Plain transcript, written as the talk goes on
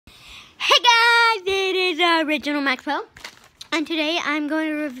Original Maxwell, and today I'm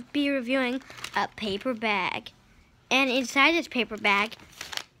going to be reviewing a paper bag. And inside this paper bag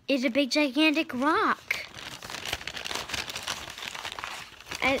is a big gigantic rock.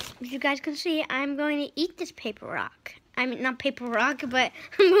 As you guys can see, I'm going to eat this paper rock. I mean, not paper rock, but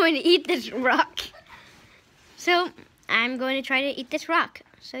I'm going to eat this rock. So, I'm going to try to eat this rock.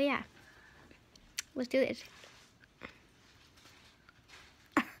 So yeah, let's do this.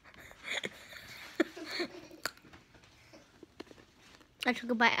 I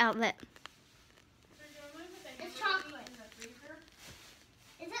took a bite out of it. It's chocolate.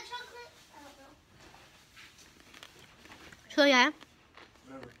 Is that chocolate? I don't know. So yeah,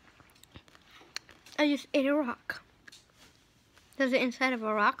 I just ate a rock. There's the inside of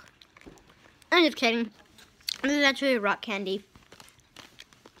a rock. I'm just kidding. This is actually rock candy.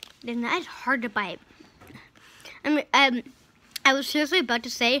 And that is hard to bite. I was seriously about to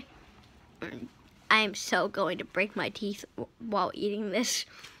say, I am so going to break my teeth while eating this.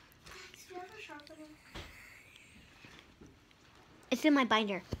 Do you have a sharpener? It's in my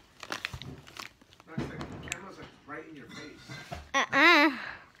binder. The camera's like right in your face.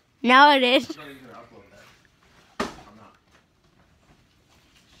 Now it is. I'm not even gonna upload that. I'm not.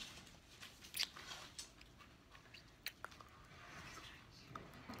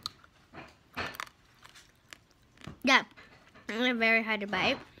 Yeah, it's very hard to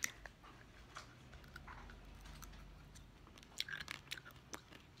bite.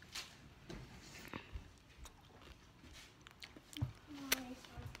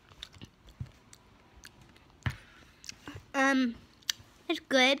 It's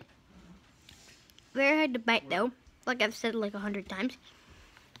good. Very hard to bite though, like I've said like 100 times.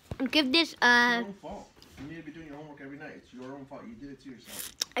 I'll give this It's your own fault. You need to be doing your homework every night. It's your own fault. You did it to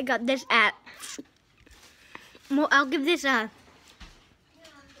yourself. I got this at, well, I'll give this a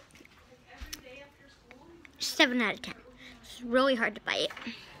 7 out of 10. It's really hard to bite.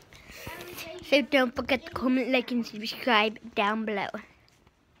 So don't forget to comment, like, and subscribe down below.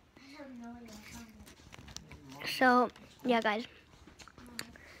 So, yeah guys.